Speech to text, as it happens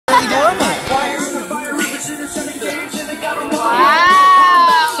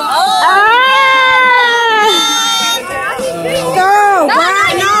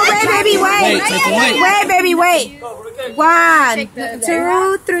1,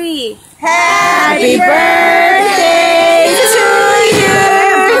 2, 3. Happy birthday to you.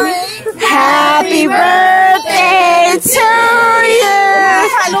 Happy birthday to you.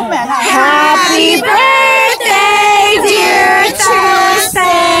 Happy birthday, dear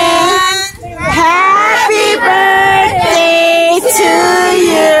TrisTan. Happy birthday to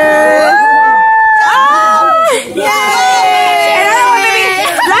you.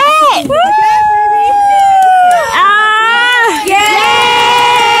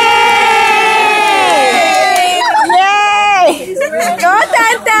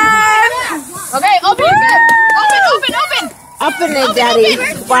 Okay, open your bed. Open. Open it, Daddy.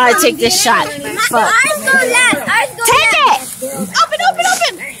 While I take this shot. Fuck. Ours go last. Take it. Open.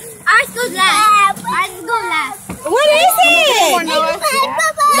 Ours goes last. Ours go last. What is it?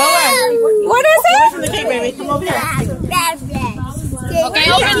 What is it? From the cake, baby. Come over here. Okay,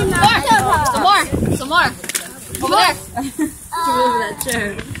 open. Some more. Over there.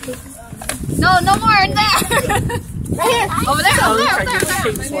 No more in there. Right here. Over there.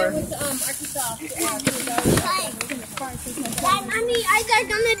 Mommy, are they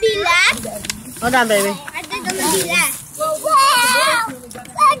gonna be last? Hold on, baby. Are they gonna be last? Wow!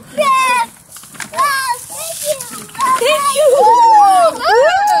 Thank you.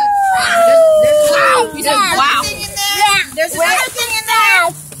 Wow. You said wow. There's another thing in there.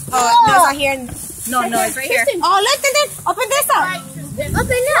 Oh, no, it's not here. No, it's right here. Oh, look at this. Open this up.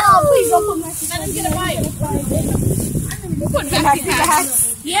 Open it up. Please open my. Let us get a bite. Put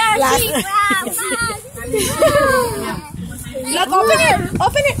Look,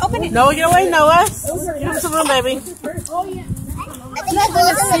 open it. Noah, get away, Noah. Give us a room, baby. I think I'm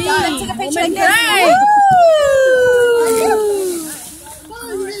gonna take a picture like this.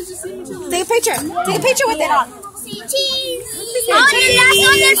 Take a picture. Take a picture with it on. Cheese. Oh, the last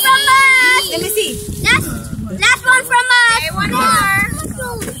one is from us. Let me see. Last one from us. Okay, one more.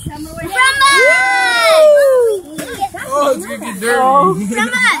 From us. Oh, it's gonna get dirty. From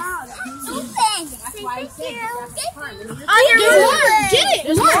us. Oh, there's more. Get it.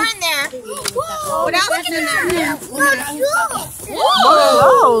 There's more in there. What else is in there? More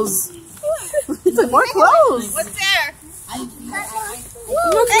clothes. It's like more clothes. What's there?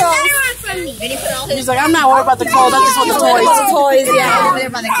 More clothes. He's like, I'm not worried about the clothes. I just want the toys. Over there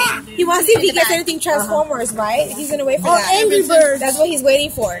by the cake. He wants to see if he gets anything Transformers, right? He's gonna wait for that. Angry Birds. That's what he's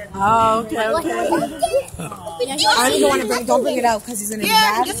waiting for. Oh, okay. I don't want to don't bring it out because he's gonna be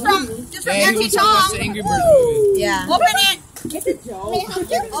mad. Just from Dang, Auntie what's up with Tom. the Angry Birds movie? Yeah. Open it.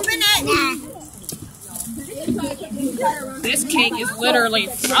 Open it. This cake is literally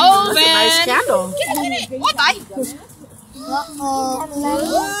frozen. Nice candle. Get it. What the? Ooh,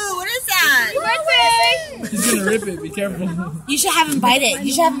 what is that? He's gonna rip it, be careful. You should have him bite it.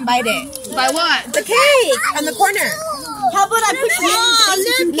 By what? The cake on the corner. How about I put some?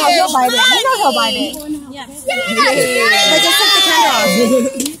 No, he'll bite it. You know he'll bite it. But just take the camera off.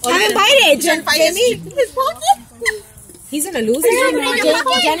 Have him bite it, Jamie. His pocket? He's gonna lose it.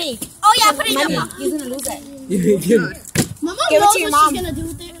 Jenny. Oh yeah, put it in Mommy, the he's gonna lose it. Mama Give it knows to your what mom. she's gonna do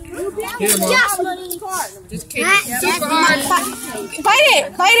with it. Here, Mom. This cake is super hard. Bite it.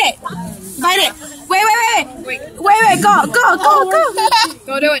 Wait. Go.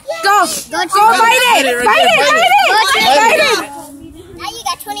 Go do it. Go. Bite it. Now you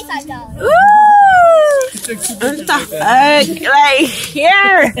got $25. Ooh. Right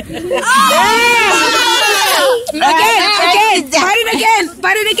here. Again.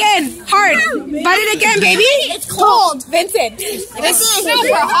 Bite it again. Hard. Bite it again, baby. It's cold. Vincent. It's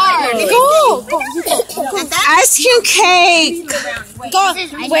super hard. Go. Ice cream cake. Go.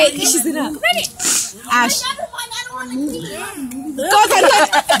 Wait, she's enough. Ash. Go.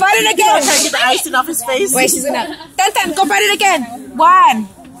 Bite it again. Try to get the icing off his face. Wait, she's enough. Tantan, go bite it again. 1,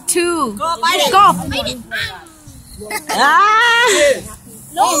 2. Go. Bite it. Go. Ah.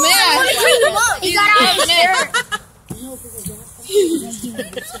 Oh man. He got out of here.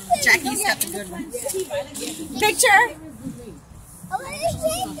 Jackie's got the good one. Picture.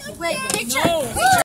 Wait, picture.